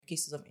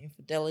cases of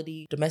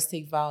infidelity,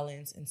 domestic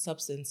violence, and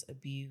substance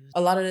abuse.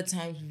 A lot of the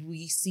times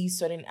we see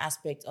certain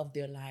aspects of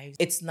their lives.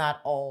 It's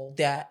not all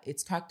that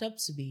it's cracked up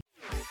to be.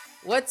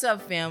 What's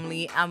up,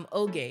 family? I'm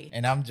Oge.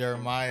 And I'm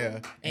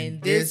Jeremiah.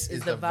 And this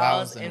is the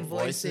Vows and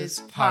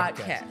Voices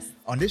podcast.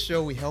 On this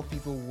show, we help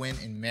people win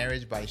in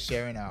marriage by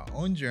sharing our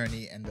own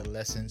journey and the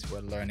lessons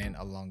we're learning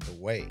along the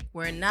way.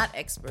 We're not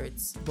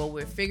experts, but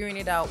we're figuring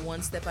it out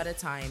one step at a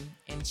time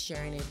and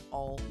sharing it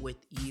all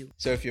with you.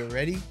 So if you're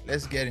ready,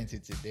 let's get into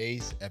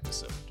today's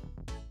episode.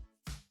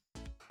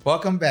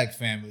 Welcome back,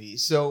 family.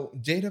 So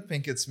Jada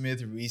Pinkett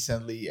Smith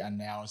recently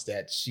announced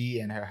that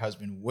she and her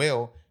husband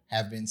Will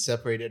have been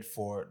separated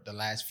for the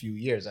last few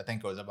years. I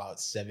think it was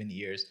about 7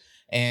 years.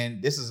 And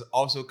this is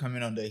also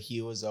coming on the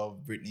heels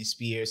of Britney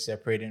Spears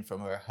separating from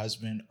her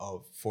husband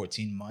of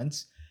 14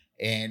 months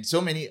and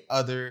so many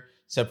other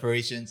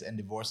separations and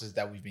divorces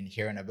that we've been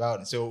hearing about.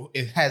 And so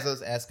it has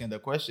us asking the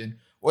question,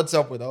 what's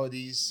up with all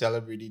these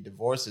celebrity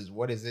divorces?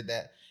 What is it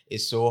that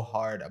is so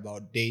hard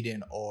about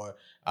dating or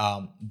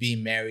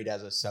being married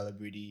as a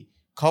celebrity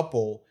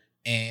couple?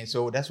 And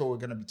so that's what we're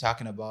going to be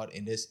talking about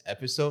in this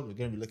episode. We're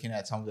going to be looking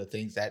at some of the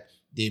things that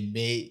they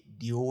may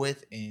deal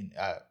with and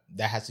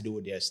that has to do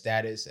with their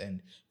status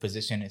and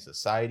position in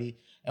society.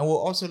 And we'll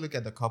also look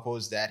at the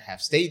couples that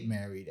have stayed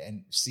married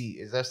and see,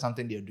 is there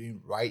something they're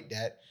doing right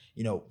that,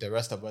 you know, the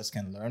rest of us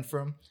can learn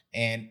from?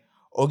 And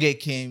Oge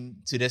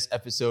came to this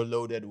episode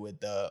loaded with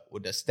the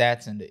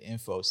stats and the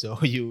info. So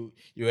you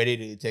ready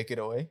to take it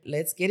away?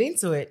 Let's get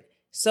into it.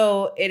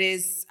 So it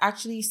is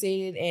actually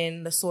stated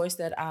in the source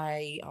that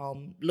I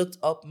looked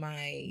up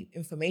my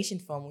information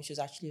from, which was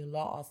actually a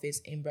law office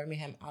in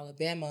Birmingham,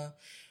 Alabama,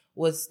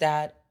 was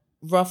that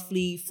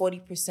roughly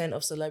 40%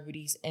 of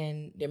celebrities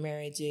end their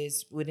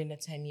marriages within a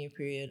 10-year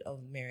period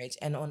of marriage.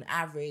 And on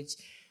average,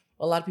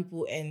 a lot of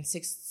people end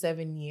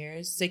 7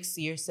 years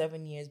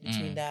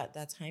between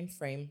that time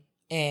frame.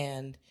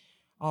 And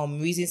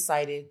reasons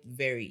cited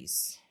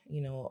varies.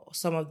 You know,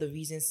 some of the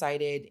reasons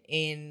cited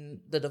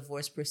in the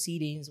divorce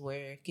proceedings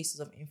were cases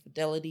of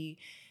infidelity,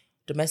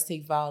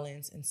 domestic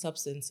violence, and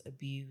substance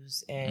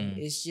abuse. And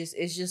it's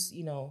just,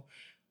 you know,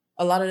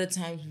 a lot of the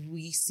times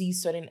we see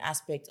certain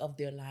aspects of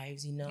their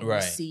lives, you know,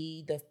 right. We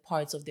see the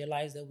parts of their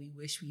lives that we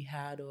wish we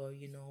had or,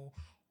 you know,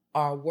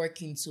 are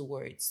working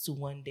towards to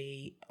one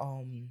day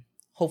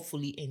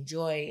hopefully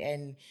enjoy.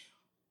 And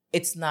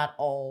it's not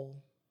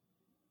all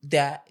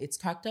that it's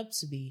cracked up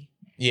to be.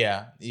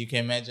 Yeah, you can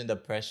imagine the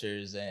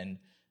pressures and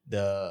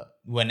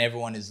when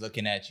everyone is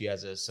looking at you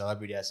as a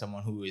celebrity, as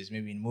someone who is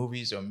maybe in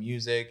movies or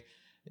music,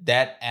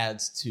 that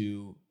adds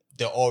to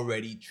the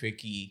already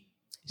tricky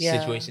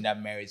situation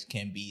that marriage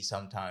can be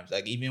sometimes.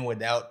 Like even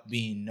without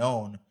being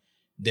known,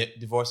 the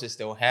divorces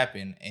still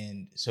happen.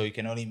 And so you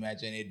can only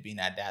imagine it being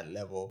at that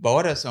level. But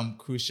what are some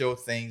crucial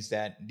things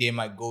that they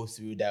might go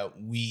through that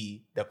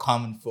we, the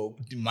common folk,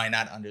 might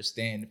not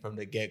understand from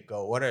the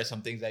get-go? What are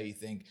some things that you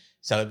think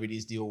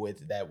celebrities deal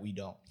with that we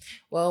don't?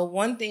 Well,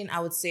 one thing I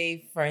would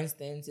say, for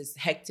instance, is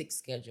hectic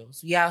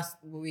schedules. Yeah,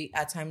 we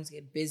at times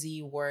get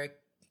busy, work,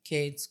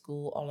 kids,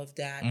 school, all of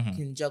that,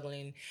 and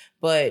juggling.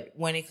 But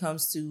when it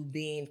comes to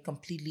being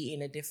completely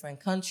in a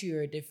different country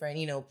or a different,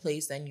 you know,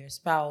 place than your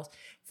spouse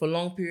for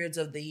long periods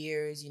of the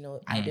years, you know,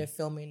 either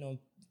filming or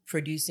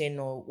producing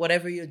or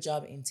whatever your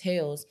job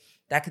entails,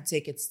 that could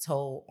take its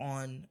toll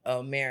on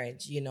a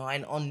marriage, you know,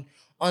 and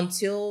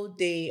until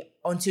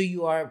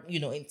you are, you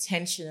know,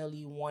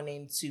 intentionally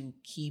wanting to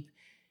keep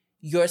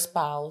your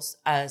spouse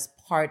as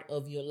part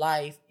of your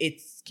life, it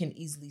can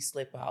easily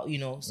slip out, you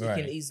know, so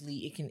right.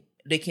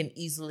 they can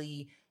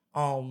easily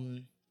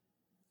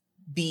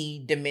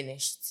be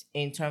diminished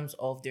in terms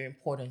of their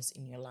importance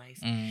in your life.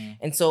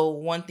 And so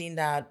one thing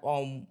that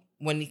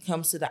when it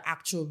comes to the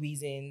actual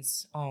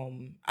reasons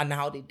and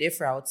how they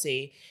differ, I would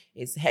say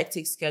is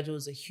hectic schedule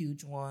is a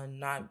huge one,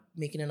 not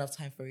making enough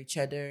time for each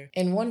other.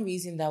 And one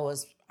reason that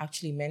was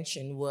actually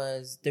mentioned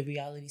was the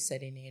reality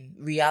setting in,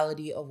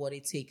 reality of what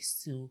it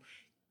takes to,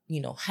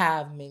 you know,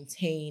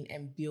 maintain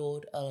and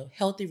build a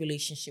healthy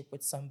relationship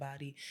with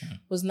somebody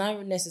was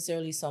not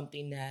necessarily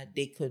something that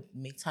they could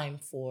make time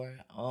for.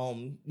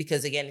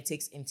 Because again, it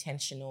takes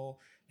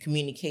intentional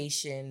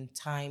communication,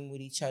 time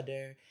with each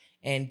other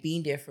and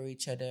being there for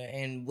each other.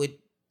 And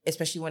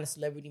especially when a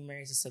celebrity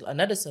marries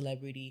another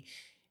celebrity,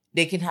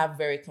 they can have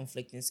very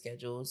conflicting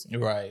schedules.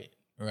 Right.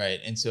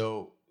 And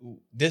so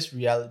this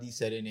reality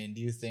setting in,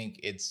 do you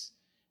think it's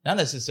not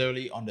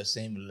necessarily on the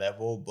same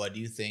level, but do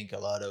you think a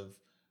lot of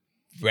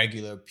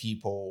regular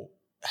people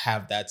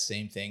have that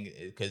same thing?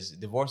 Because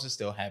divorces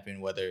still happen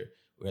whether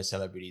we're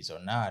celebrities or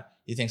not.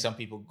 You think some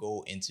people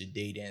go into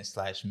dating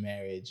 /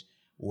 marriage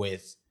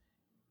with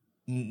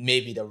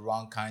maybe the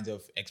wrong kinds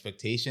of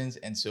expectations,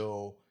 and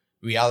so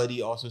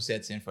reality also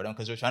sets in for them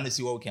because we're trying to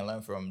see what we can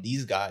learn from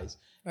these guys,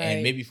 right.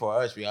 And maybe for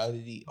us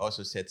reality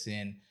also sets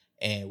in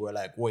and we're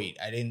like, wait,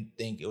 I didn't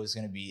think it was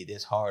going to be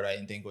this hard, I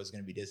didn't think it was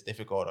going to be this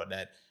difficult, or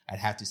that I'd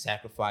have to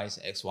sacrifice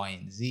X, Y,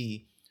 and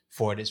Z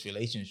for this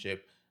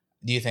relationship.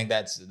 Do you think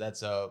that's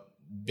a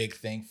big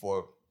thing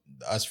for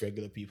us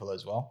regular people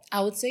as well?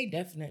 I would say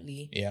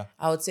definitely. Yeah.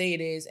 I would say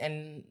it is.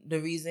 And the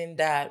reason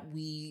that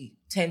we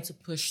tend to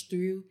push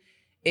through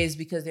is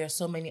because there are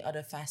so many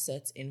other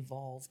facets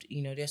involved.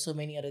 You know, there's so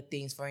many other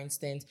things. For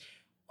instance,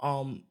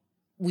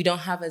 we don't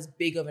have as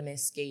big of an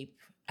escape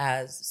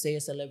as, say,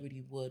 a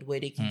celebrity would, where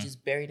they can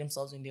just bury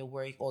themselves in their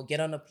work or get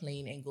on a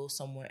plane and go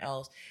somewhere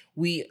else.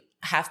 We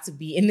have to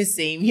be in the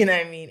same, you know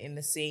what I mean, in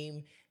the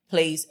same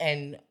place.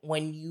 And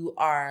when you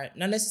are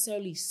not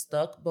necessarily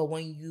stuck, but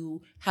when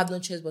you have no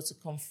choice but to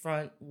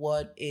confront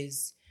what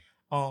is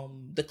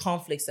the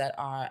conflicts that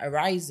are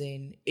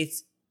arising,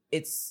 it's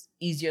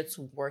easier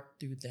to work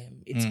through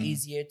them. It's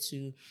easier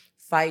to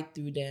fight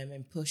through them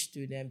and push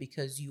through them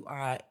because you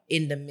are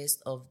in the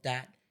midst of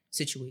that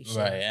situation.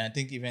 Right. And I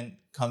think even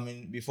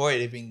before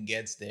it even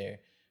gets there,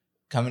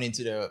 coming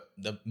into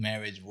the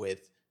marriage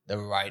with the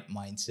right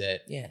mindset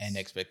and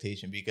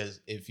expectation.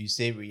 Because if you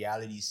say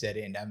reality set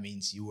in, that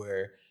means you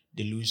were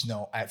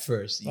delusional at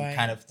first. You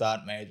kind of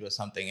thought marriage was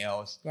something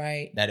else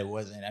that it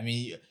wasn't. I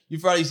mean,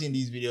 you've probably seen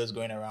these videos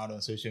going around on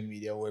social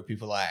media where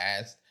people are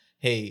asked,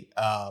 hey,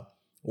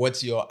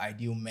 what's your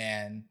ideal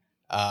man?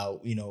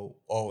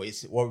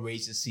 What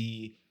race is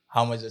he?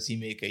 How much does he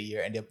make a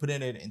year? And they're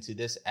putting it into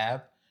this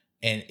app,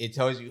 and it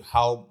tells you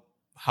how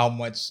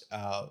much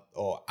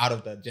or out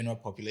of the general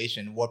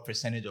population, what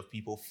percentage of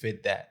people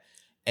fit that.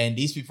 And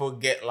these people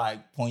get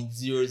like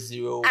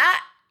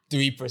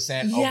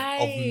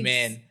 0.003% of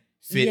men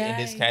fit in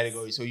this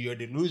category. So you're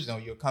delusional.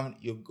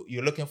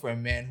 You're looking for a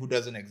man who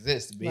doesn't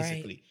exist,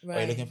 basically. Right. Or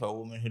you're looking for a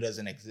woman who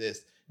doesn't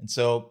exist. And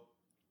so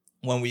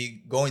when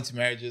we go into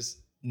marriages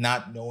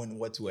not knowing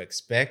what to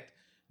expect,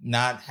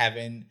 not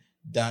having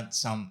done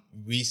some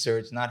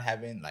research, not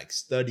having like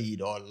studied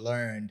or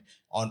learned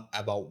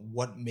about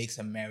what makes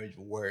a marriage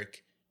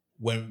work,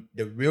 when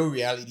the real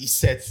reality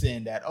sets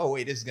in that, oh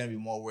wait, this is gonna be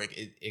more work,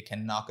 it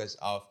can knock us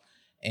off.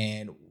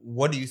 And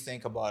what do you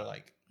think about,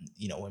 like,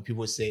 you know, when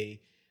people say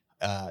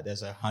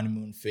there's a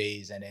honeymoon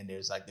phase and then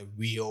there's like the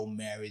real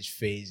marriage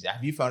phase?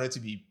 Have you found it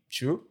to be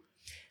true?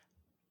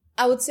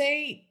 I would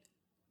say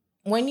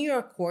when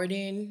you're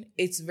courting,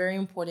 it's very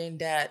important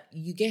that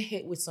you get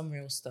hit with some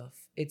real stuff.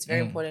 It's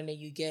very important that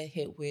you get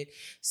hit with,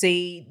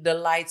 say, the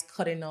lights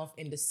cutting off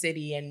in the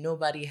city and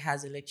nobody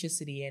has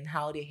electricity and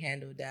how they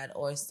handle that,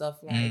 or stuff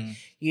like,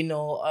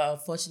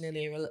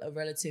 fortunately, a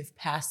relative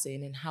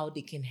passing and how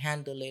they can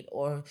handle it,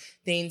 or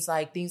things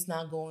like things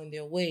not going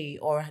their way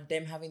or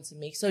them having to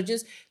make. So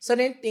just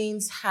certain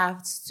things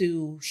have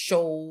to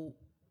show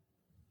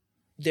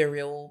the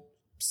real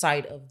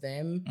side of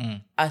them,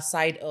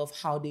 aside of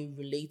how they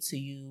relate to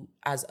you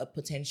as a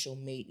potential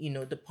mate. You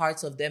know, the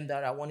parts of them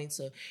that are wanting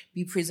to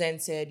be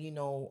presented,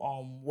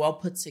 well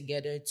put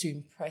together to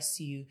impress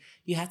you.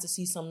 You have to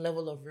see some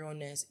level of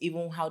realness,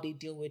 even how they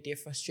deal with their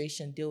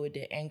frustration, deal with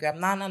their anger.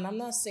 I'm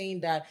not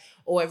saying that,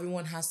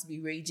 everyone has to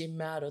be raging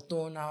mad or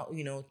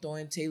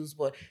throwing tables,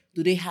 but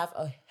do they have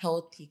a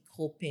healthy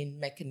coping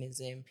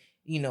mechanism?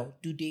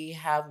 Do they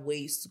have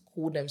ways to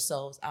cool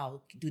themselves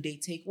out? Do they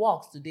take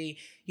walks? Do they,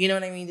 you know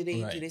what I mean? Do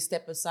they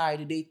step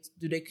aside?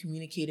 Do they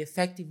communicate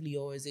effectively,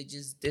 or is it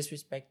just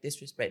disrespect?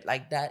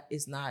 Like, that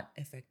is not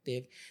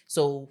effective.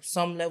 So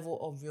some level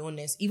of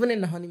realness, even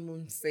in the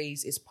honeymoon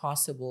phase, is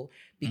possible,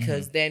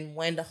 because then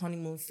when the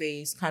honeymoon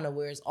phase kind of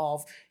wears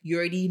off, you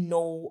already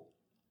know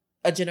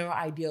a general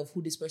idea of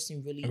who this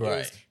person really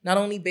is, not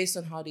only based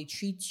on how they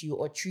treat you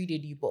or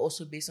treated you, but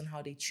also based on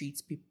how they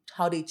treat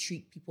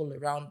people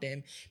around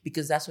them,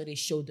 because that's where they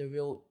show their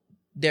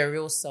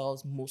real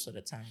selves most of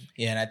the time.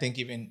 Yeah, and I think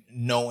even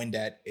knowing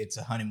that it's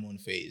a honeymoon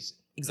phase,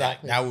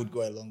 exactly, that would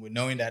go along with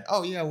knowing that,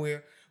 oh yeah,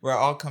 we're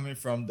all coming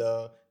from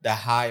the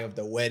high of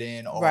the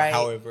wedding, or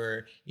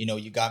however,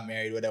 you got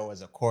married, whether it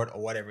was a court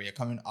or whatever, you're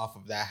coming off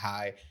of that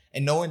high,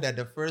 and knowing that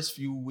the first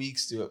few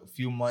weeks to a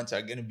few months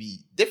are going to be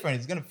different.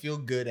 It's going to feel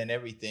good and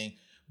everything,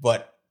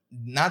 but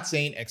not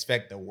saying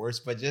expect the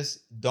worst, but just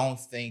don't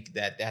think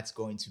that that's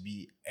going to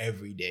be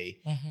every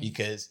day,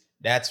 because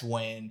that's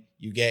when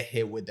you get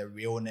hit with the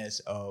realness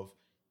of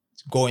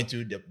going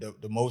through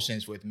the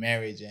motions with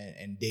marriage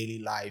and daily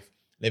life,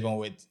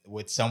 living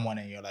with someone,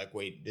 and you're like,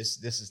 wait,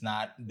 this is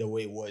not the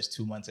way it was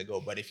 2 months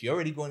ago. But if you're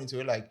already going into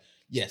it like,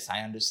 yes, I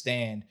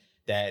understand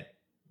that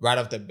right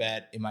off the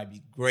bat, it might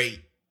be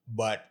great,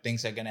 but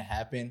things are going to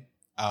happen.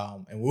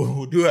 And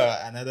we'll do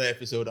another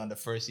episode on the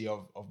first year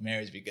of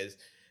marriage, because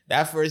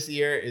that first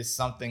year is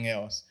something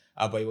else.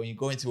 But when you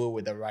go into it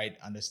with the right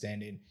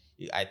understanding,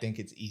 I think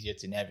it's easier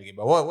to navigate.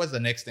 But what's the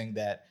next thing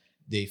that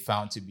they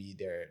found to be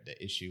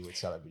the issue with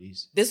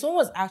celebrities? This one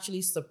was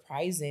actually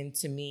surprising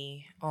to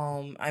me.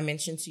 I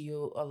mentioned to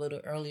you a little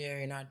earlier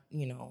in our,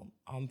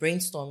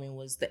 brainstorming,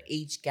 was the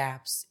age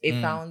gaps.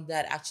 It found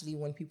that actually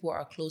when people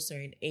are closer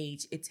in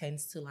age, it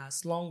tends to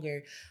last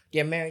longer.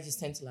 Their marriages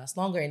tend to last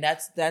longer. And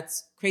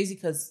that's crazy,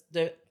 because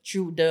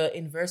the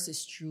inverse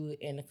is true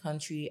in the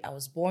country I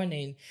was born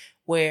in,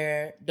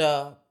 where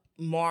the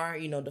more,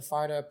 the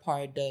farther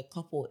apart the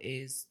couple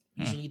is,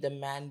 usually the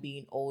man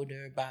being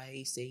older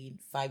by, say,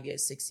 5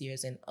 years, 6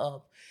 years and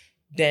up,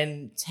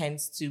 then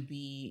tends to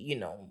be, you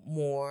know,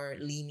 more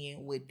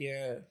lenient with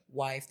their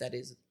wife that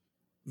is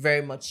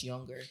very much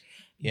younger.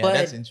 Yeah, but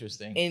that's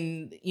interesting.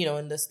 In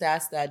the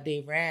stats that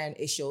they ran,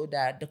 it showed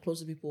that the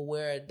closer people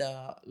were,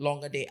 the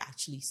longer they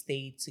actually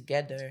stayed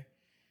together.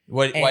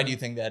 Why do you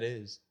think that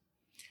is?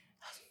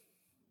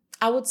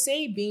 I would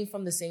say being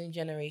from the same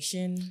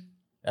generation.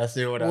 That's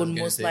what I was would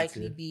most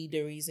likely too. be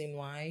the reason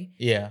why.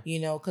 Yeah. You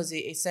know, because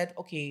it said,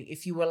 okay,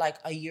 if you were like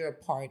a year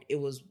apart, it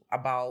was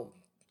about,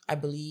 I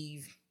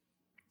believe,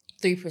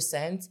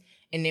 3%.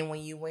 And then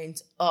when you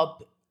went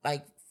up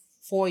like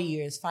 4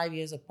 years, 5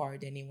 years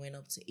apart, then it went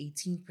up to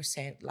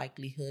 18%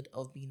 likelihood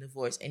of being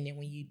divorced. And then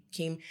when you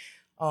came,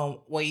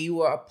 when you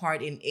were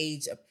apart in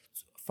age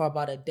for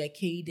about a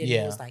decade, then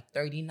it was like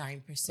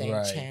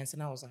 39% chance.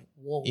 And I was like,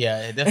 whoa.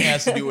 Yeah, it definitely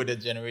has to do with the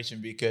generation,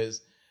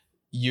 because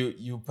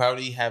you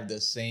probably have the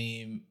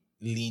same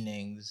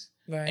leanings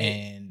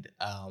and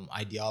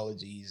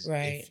ideologies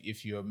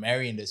if you're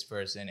marrying this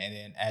person, and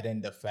then add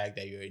in the fact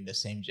that you're in the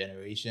same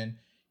generation.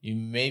 You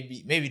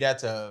maybe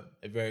that's a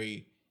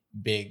very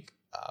big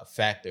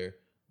factor.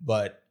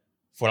 But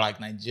for like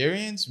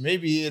Nigerians,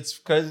 maybe it's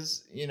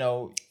because, you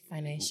know,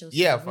 financial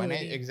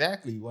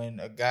exactly.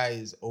 When a guy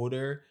is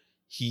older,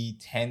 he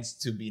tends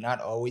to be,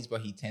 not always,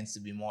 but he tends to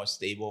be more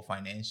stable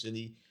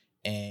financially.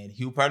 And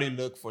he'll probably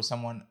look for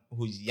someone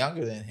who's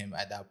younger than him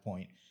at that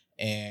point.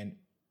 And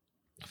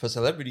for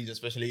celebrities,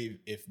 especially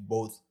if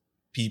both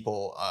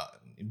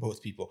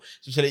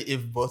especially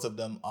if both of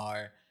them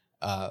are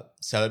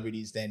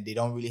celebrities, then they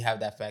don't really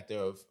have that factor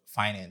of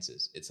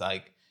finances. It's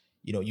like,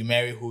 you know, you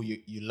marry who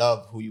you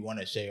love, who you want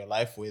to share your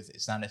life with.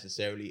 It's not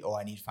necessarily, oh,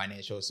 I need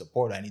financial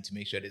support. I need to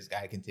make sure this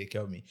guy can take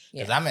care of me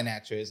because I'm an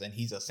actress and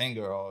he's a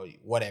singer or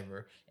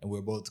whatever, and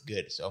we're both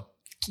good. So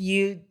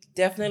you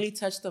definitely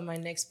touched on my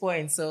next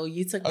point. So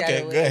you took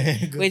that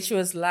away, good. Which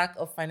was lack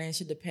of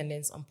financial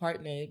dependence on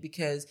partner,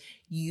 because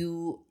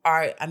you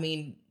are, I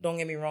mean, don't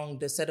get me wrong,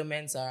 the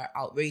settlements are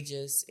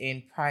outrageous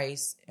in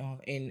price,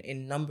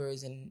 in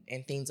numbers and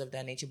things of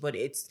that nature. But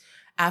it's,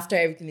 after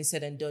everything is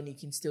said and done, you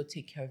can still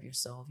take care of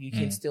yourself. You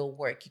can still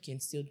work. You can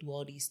still do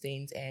all these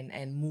things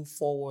and move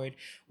forward.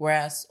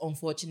 Whereas,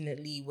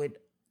 unfortunately, with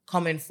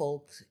common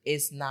folk,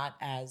 it's not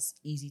as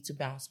easy to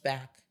bounce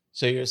back.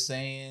 So you're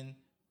saying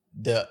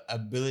the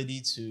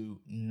ability to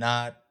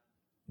not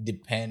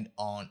depend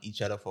on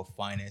each other for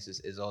finances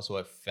is also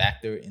a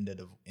factor in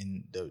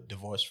the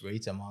divorce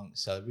rates among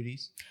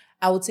celebrities?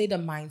 I would say the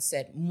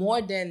mindset,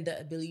 more than the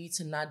ability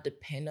to not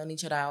depend on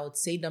each other. I would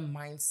say the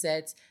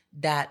mindset,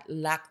 that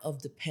lack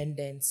of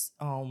dependence.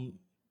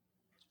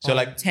 So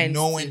like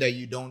knowing that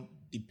you don't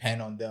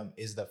depend on them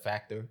is the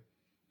factor.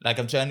 Like,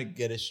 I'm trying to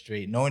get it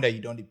straight. Knowing that you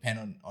don't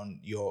depend on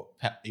your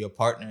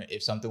partner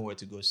if something were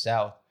to go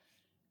south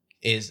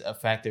is a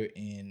factor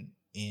in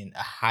a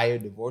higher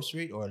divorce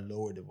rate or a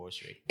lower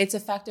divorce rate? It's a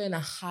factor in a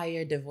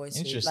higher divorce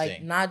rate.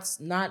 Like not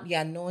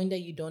knowing that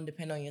you don't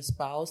depend on your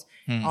spouse,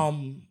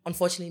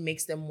 unfortunately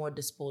makes them more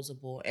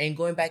disposable. And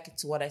going back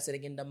to what I said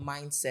again, the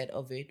mindset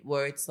of it,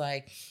 where it's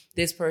like,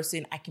 this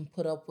person, I can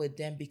put up with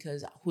them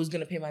because who's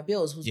gonna pay my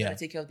bills? Who's gonna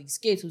take care of these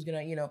kids? Who's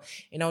gonna, you know,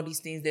 and all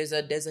these things. There's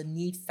a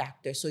need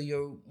factor. So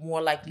you're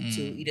more likely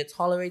to either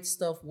tolerate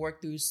stuff,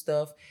 work through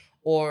stuff,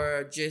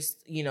 or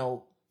just, you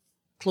know,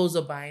 close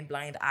a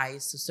blind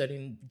eyes to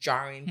certain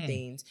jarring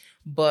things.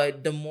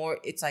 But the more,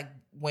 it's like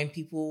when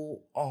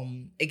people,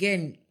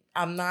 again,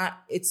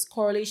 it's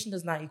correlation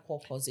does not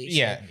equal causation.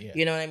 Yeah.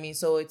 You know what I mean?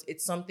 So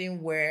it's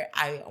something where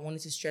I wanted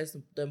to stress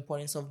the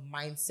importance of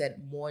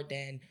mindset more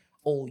than,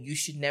 oh, you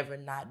should never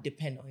not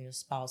depend on your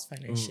spouse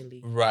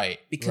financially. Right.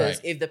 Because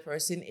if the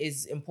person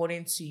is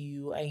important to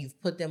you and you've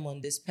put them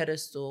on this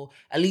pedestal,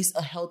 at least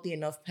a healthy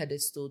enough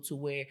pedestal to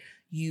where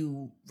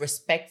you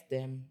respect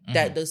them,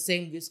 that the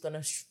same is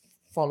going to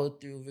follow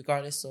through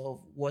regardless of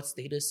what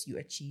status you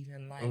achieve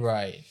in life.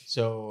 Right.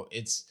 So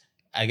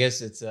I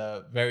guess it's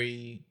a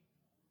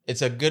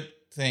good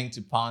thing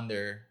to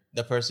ponder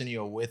the person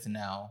you're with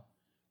now.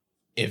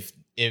 If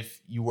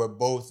you were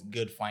both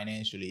good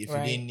financially, if you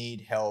didn't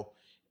need help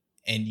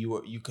and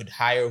you could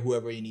hire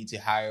whoever you need to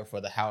hire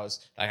for the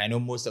house. Like, I know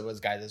most of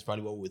us guys, that's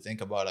probably what we think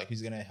about. Like,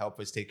 who's going to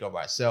help us take care of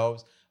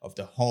ourselves, of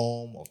the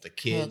home, of the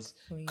kids,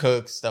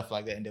 cook, stuff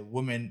like that. And the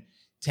women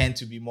tend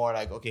to be more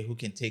like, okay, who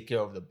can take care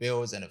of the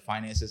bills and the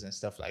finances and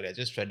stuff like that.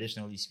 Just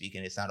traditionally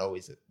speaking, it's not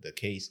always the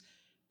case.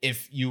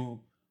 If you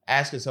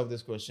ask yourself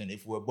this question,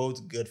 if we're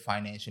both good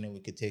financially and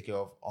we could take care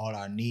of all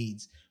our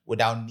needs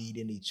without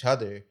needing each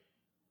other,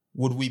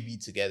 would we be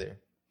together?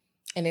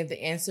 And if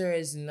the answer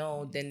is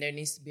no, then there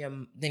needs to be a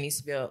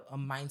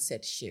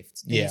mindset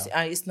shift.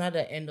 It's not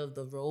the end of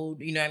the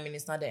road. You know what I mean?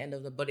 It's not the end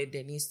of but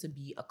there needs to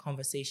be a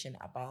conversation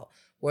about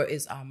where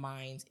is our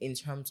minds in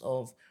terms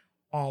of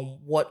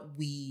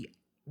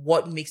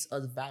what makes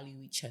us value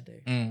each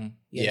other. You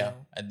know?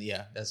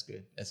 Yeah, that's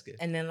good.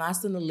 And then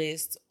last on the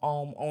list,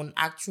 on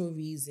actual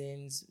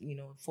reasons, you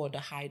know, for the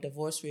high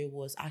divorce rate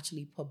was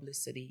actually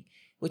publicity,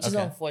 which is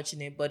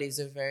unfortunate, but it's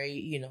a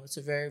very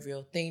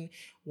real thing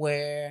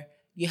where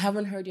you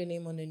haven't heard your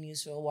name on the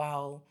news for a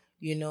while.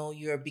 You know,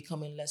 you're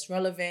becoming less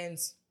relevant.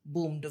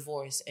 boom,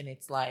 divorce. And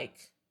it's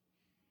like,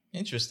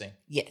 interesting.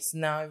 yes,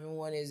 now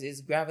everyone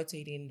is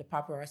gravitating, the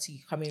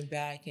paparazzi coming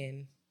back.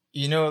 And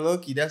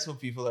Loki, that's what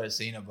people are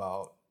saying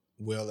about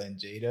Will and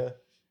Jada.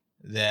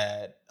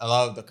 That a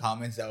lot of the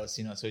comments that I was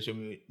seeing on social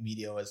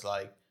media was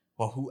like,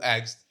 well, who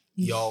asked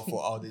y'all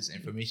for all this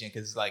information?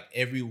 Because it's like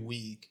every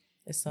week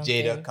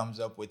Jada comes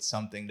up with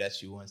something that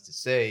she wants to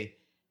say,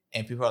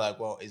 and people are like,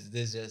 well, is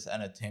this just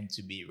an attempt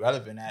to be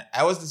relevant?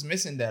 I was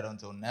dismissing that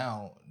until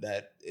now,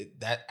 that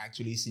that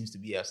actually seems to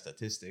be a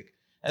statistic.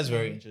 That's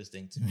very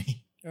interesting to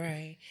me.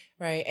 Right.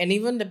 And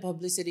even the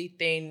publicity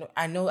thing,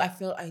 I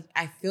feel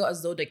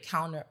as though the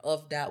counter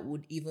of that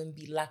would even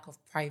be lack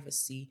of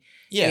privacy.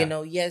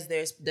 Yeah. Yes,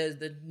 there's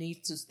the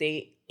need to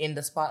stay in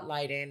the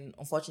spotlight, and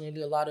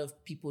unfortunately a lot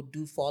of people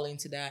do fall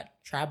into that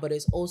trap, but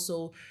it's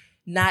also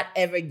not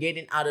ever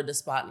getting out of the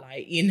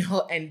spotlight,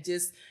 and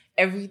just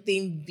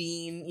everything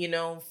being,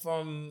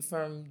 from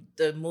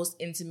the most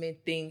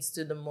intimate things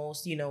to the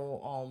most,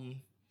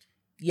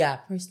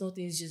 personal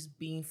things just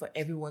being for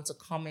everyone to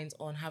comment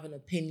on, have an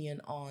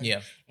opinion on,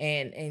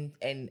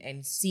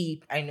 and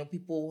see. I know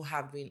people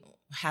have been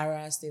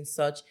harassed in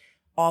such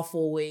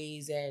awful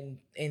ways and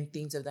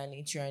things of that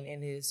nature, and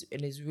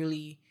it is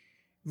really,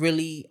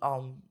 really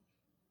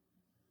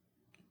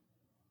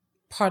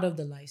part of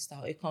the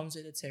lifestyle. It comes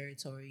with the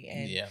territory,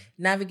 and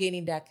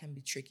navigating that can be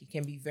tricky.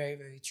 Can be very,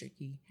 very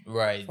tricky.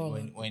 Right.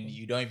 When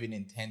you don't even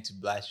intend to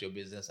blast your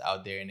business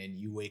out there, and then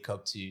you wake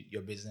up to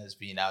your business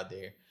being out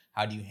there.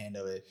 How do you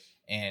handle it?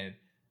 And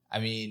I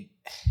mean,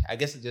 I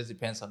guess it just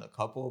depends on the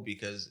couple,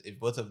 because if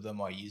both of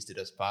them are used to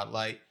the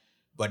spotlight,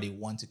 but they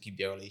want to keep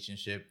their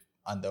relationship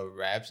under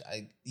wraps,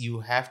 you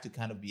have to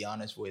kind of be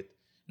honest with,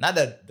 not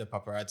that the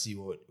paparazzi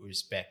would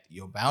respect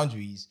your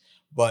boundaries,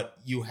 but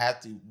you have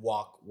to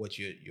walk what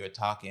you're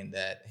talking,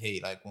 that,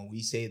 hey, like when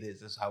we say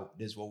this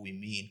is what we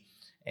mean.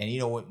 And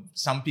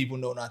some people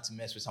know not to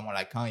mess with someone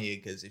like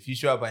Kanye, because if you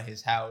show up at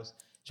his house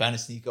trying to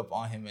sneak up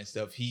on him and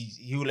stuff,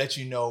 he will let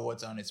you know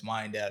what's on his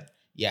mind, that,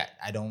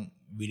 I don't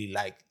really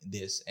like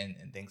this and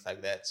things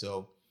like that.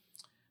 So,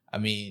 I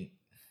mean,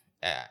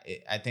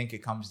 I think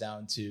it comes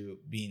down to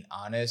being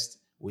honest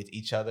with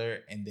each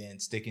other, and then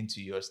sticking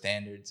to your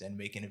standards and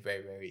making it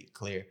very, very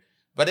clear.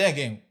 But then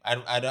again,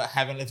 I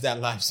haven't lived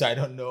that life, so I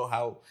don't know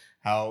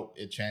how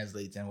it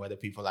translates and whether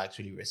people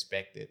actually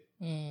respect it.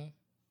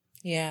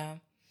 Yeah.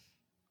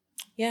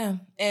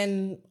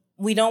 And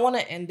we don't want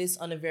to end this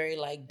on a very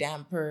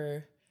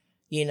damper,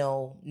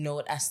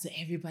 note as to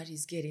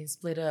everybody's getting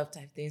split up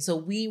type thing. So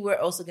we were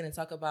also going to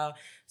talk about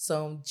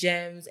some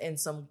gems and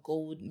some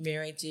gold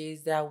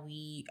marriages that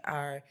we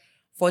are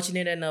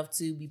fortunate enough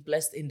to be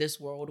blessed in this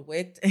world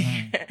with.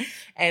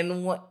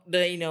 And what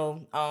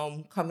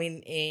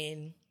coming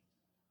in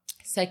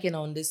second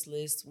on this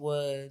list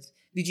was,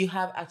 did you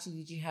have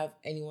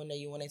anyone that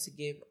you wanted to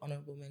give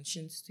honorable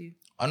mentions to?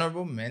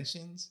 Honorable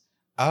mentions?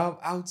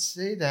 I would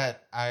say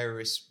that I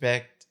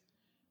respect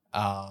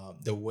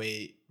the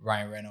way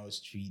Ryan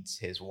Reynolds treats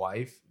his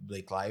wife,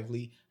 Blake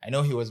Lively. I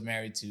know he was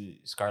married to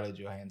Scarlett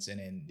Johansson,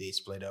 and they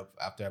split up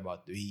after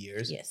about 3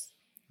 years. Yes.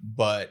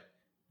 But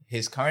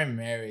his current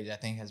marriage, I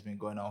think, has been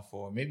going on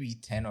for maybe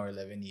 10 or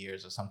 11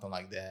 years or something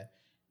like that.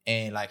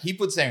 And he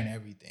puts her in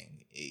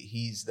everything.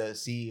 He's the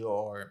CEO,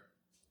 or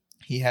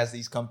he has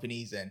these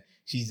companies, and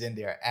she's in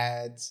their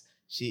ads.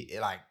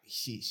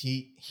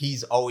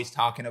 He's always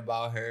talking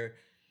about her.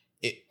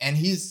 And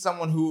he's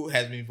someone who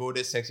has been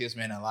voted sexiest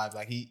man alive.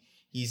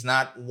 He's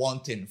not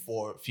wanting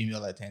for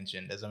female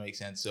attention. Does that make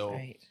sense? So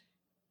right.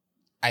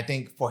 I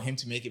think for him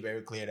to make it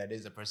very clear that this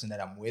is the person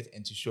that I'm with,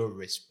 and to show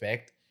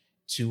respect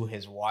to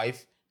his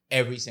wife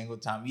every single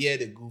time. Yeah,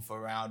 they goof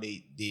around,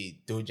 they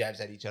throw jabs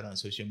at each other on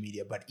social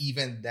media, but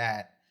even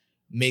that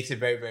makes it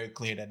very, very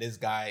clear that this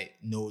guy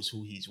knows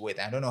who he's with.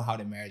 I don't know how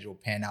the marriage will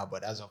pan out,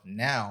 but as of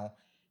now,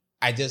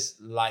 I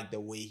just like the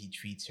way he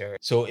treats her.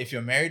 So if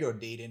you're married or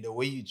dating, the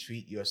way you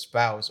treat your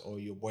spouse or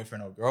your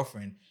boyfriend or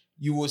girlfriend,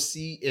 you will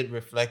see it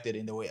reflected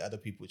in the way other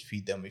people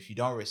treat them. If you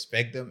don't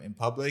respect them in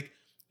public,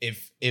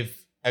 if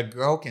a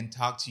girl can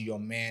talk to your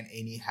man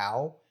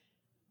anyhow,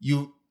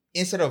 you,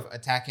 instead of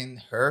attacking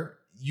her,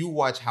 you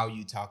watch how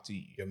you talk to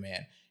your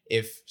man.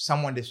 If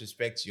someone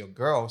disrespects your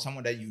girl,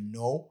 someone that you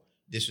know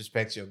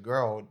disrespects your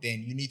girl,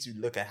 then you need to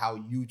look at how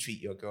you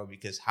treat your girl,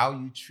 because how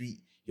you treat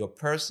your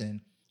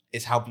person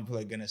is how people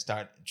are going to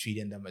start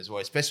treating them as well,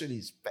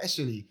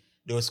 especially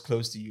those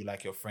close to you,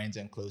 like your friends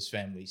and close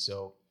family.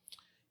 So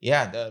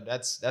yeah,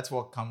 that's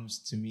what comes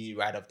to me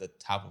right off the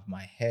top of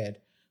my head.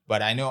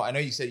 But I know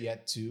you said you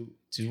had two.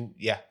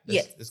 Yeah,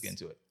 let's get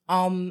into it.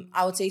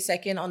 I would say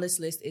second on this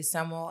list is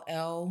Samuel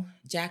L.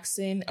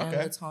 Jackson and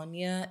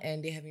LaTonya,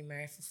 and they have been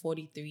married for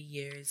 43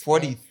 years.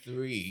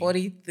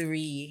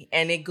 43.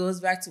 And it goes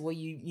back to what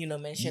you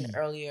mentioned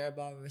earlier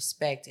about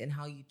respect and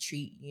how you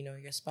treat,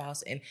 your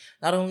spouse, and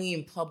not only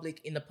in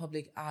the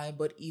public eye,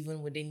 but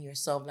even within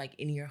yourself, like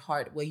in your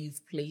heart, where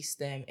you've placed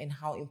them and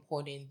how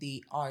important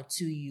they are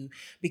to you,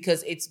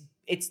 because it's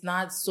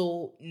not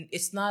so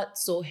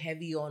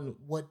heavy on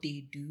what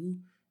they do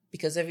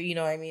because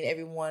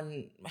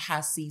everyone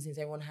has seasons,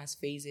 everyone has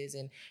phases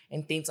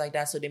and things like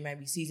that. So there might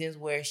be seasons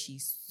where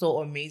she's so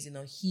amazing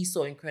or he's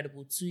so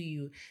incredible to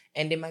you,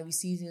 and there might be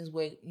seasons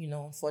where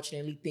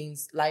unfortunately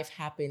life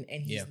happen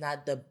and he's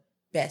not the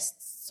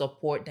best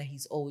support that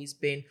he's always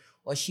been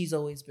or she's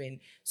always been.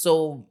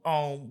 So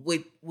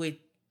with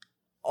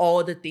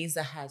all the things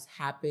that has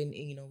happened,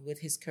 with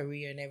his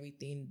career and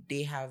everything,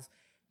 they have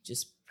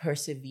just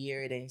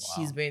persevered, and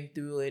she's been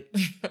through it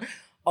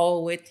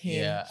all with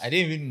him. Yeah, I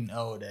didn't even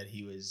know that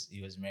he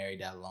was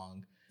married that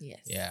long. Yes.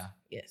 Yeah.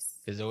 Yes.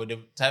 Because the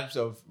types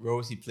of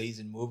roles he plays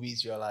in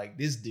movies, you're like,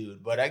 this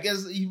dude. But I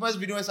guess he must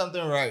be doing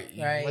something right.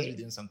 He must be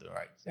doing something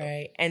right. So,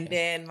 right. And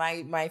then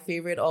my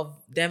favorite of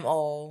them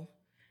all,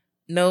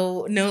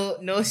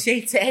 no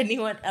shade to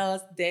anyone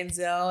else,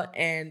 Denzel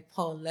and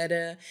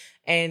Pauletta.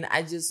 And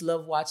I just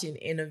love watching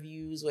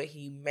interviews where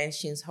he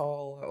mentions her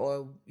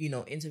or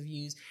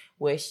interviews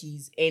where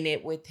she's in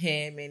it with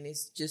him. And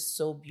it's just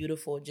so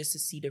beautiful just to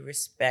see the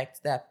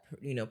respect that,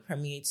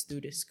 permeates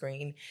through the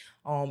screen.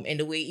 And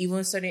the way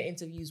even certain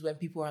interviews when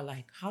people are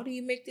like, how do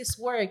you make this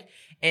work?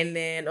 And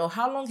then,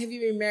 how long have you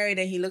been married?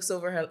 And he looks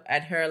over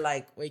at her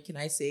like, wait, can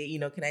I say,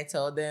 can I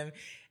tell them?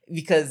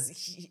 Because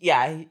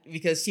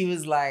she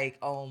was like,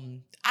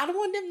 I don't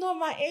want them knowing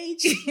my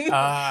age.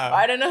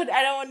 I don't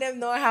want them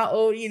knowing how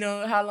old,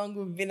 how long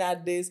we've been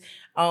at this.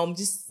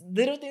 Just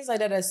little things like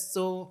that are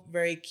so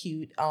very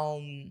cute.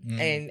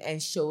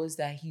 And shows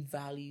that he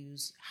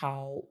values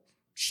how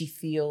she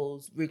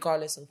feels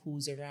regardless of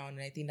who's around.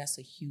 And I think that's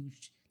a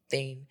huge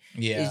thing.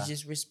 Yeah. Is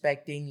just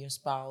respecting your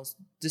spouse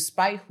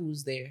despite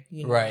who's there.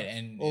 Right.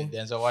 And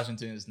Denzel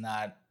Washington is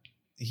not.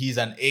 He's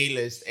an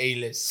A-list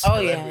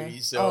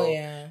celebrity.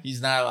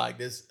 He's not like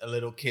this a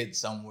little kid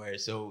somewhere.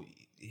 So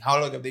how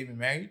long have they been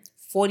married?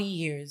 40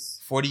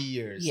 years. 40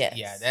 years. Yes.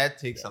 Yeah, that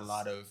takes a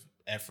lot of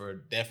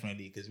effort,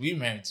 definitely, because we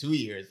married 2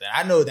 years. And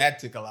I know that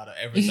took a lot of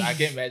effort, so I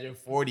can't imagine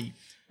 40.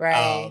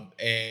 Right.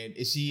 And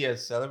is she a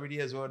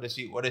celebrity as well?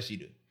 What does she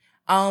do?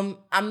 I'm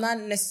not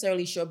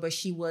necessarily sure, but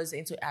she was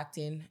into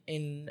acting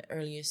in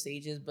earlier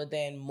stages. But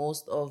then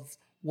most of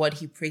what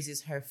he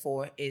praises her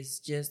for is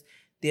just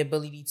the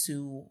ability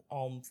to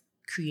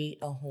create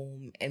a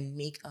home and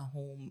make a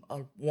home,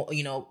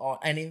 or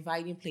an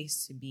inviting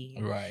place to be.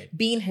 Right.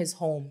 Being his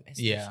home,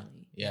 especially.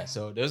 Yeah.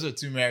 So those are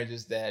two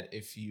marriages that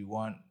if you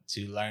want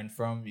to learn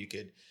from, you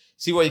could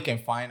see what you can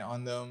find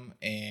on them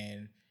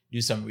and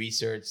do some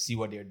research, see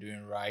what they're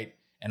doing right,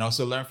 and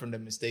also learn from the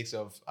mistakes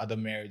of other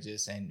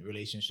marriages and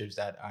relationships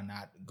that are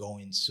not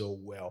going so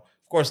well.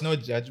 Of course, no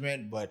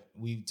judgment, but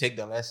we take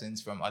the lessons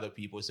from other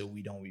people so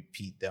we don't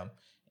repeat them.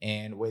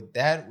 And with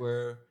that,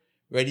 we're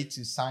ready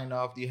to sign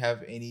off. Do you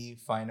have any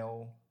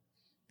final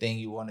thing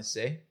you want to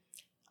say?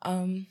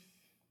 I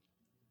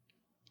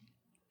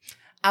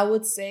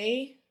would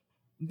say,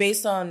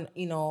 based on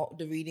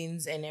the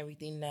readings and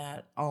everything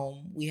that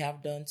we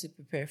have done to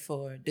prepare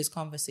for this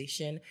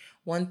conversation,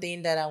 one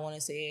thing that I want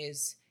to say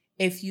is,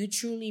 if you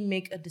truly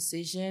make a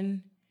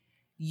decision,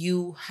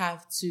 you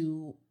have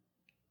to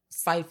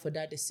fight for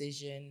that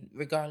decision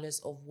regardless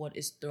of what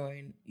is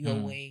thrown your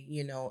way.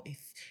 If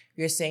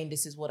you're saying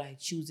this is what I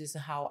choose, this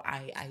is how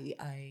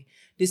I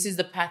this is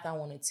the path I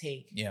want to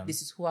take,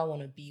 this is who I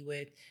want to be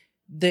with,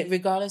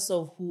 regardless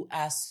of who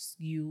asks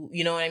you,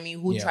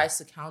 who tries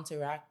to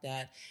counteract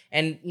that,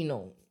 and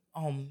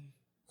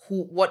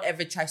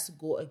whatever tries to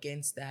go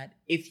against that,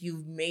 if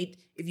you made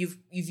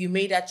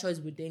that choice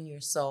within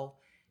yourself,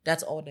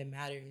 that's all that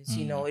matters.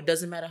 It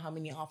doesn't matter how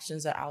many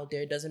options are out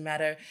there. It doesn't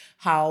matter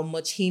how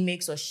much he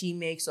makes or she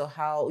makes or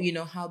how,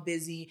 how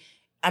busy.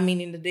 I mean,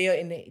 in the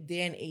day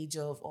and age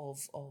of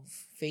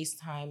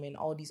FaceTime and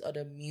all these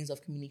other means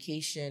of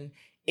communication,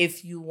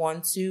 if you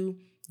want to,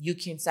 you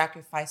can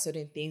sacrifice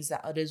certain things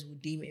that others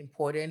would deem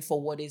important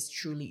for what is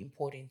truly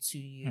important to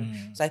you.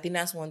 So I think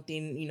that's one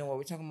thing, when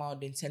we're talking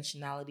about the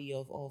intentionality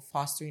of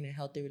fostering a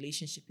healthy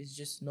relationship, is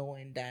just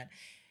knowing that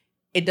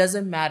it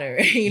doesn't matter.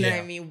 What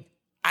I mean?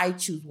 I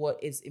choose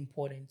what is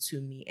important to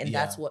me, and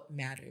that's what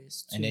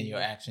matters to me. And then your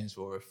actions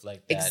will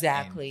reflect that.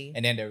 Exactly.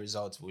 And then the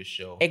results will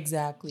show.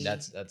 Exactly.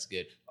 That's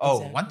good. Oh,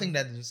 exactly. One thing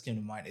that just came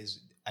to mind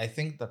is, I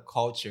think the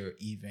culture,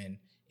 even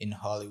in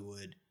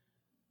Hollywood,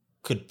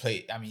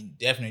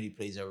 definitely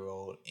plays a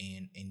role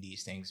in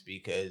these things,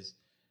 because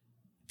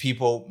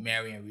people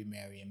marry and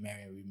remarry and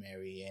marry and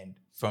remarry. And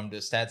from the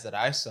stats that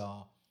I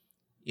saw,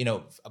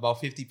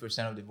 about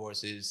 50% of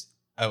divorces,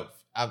 about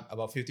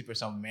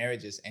 50% of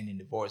marriages end in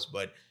divorce,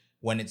 but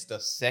when it's the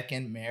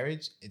second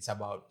marriage, it's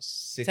about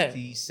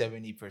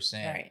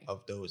 70%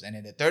 of those. And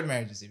then the third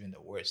marriage is even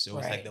the worst. So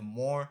it's like the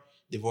more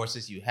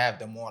divorces you have,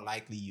 the more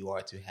likely you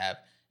are to have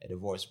a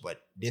divorce.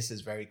 But this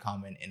is very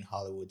common in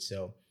Hollywood.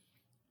 So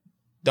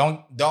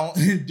don't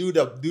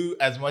do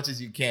as much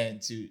as you can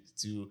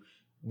to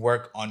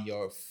work on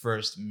your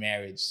first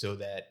marriage, so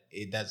that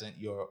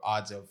your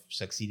odds of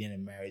succeeding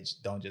in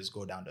marriage don't just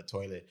go down the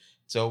toilet.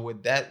 So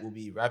with that, we'll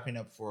be wrapping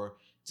up for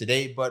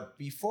today. But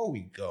before we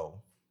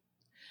go,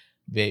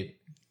 babe,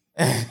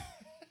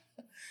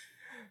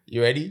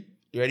 you ready?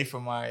 You ready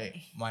for my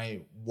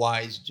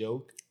wise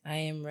joke? I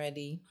am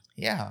ready.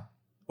 Yeah.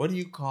 What do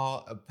you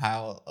call a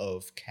pile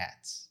of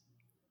cats?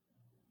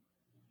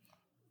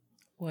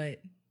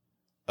 What?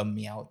 A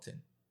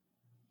meowton.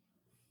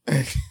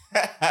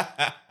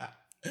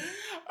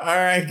 All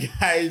right,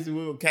 guys. We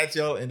will catch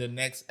y'all in the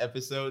next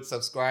episode.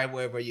 Subscribe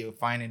wherever you're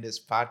finding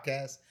this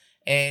podcast.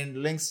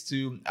 And links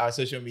to our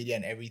social media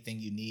and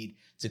everything you need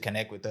to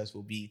connect with us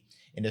will be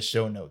in the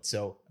show notes.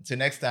 So until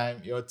next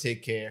time, y'all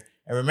take care.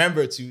 And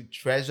remember to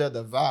treasure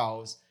the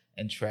vowels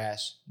and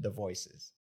trash the voices.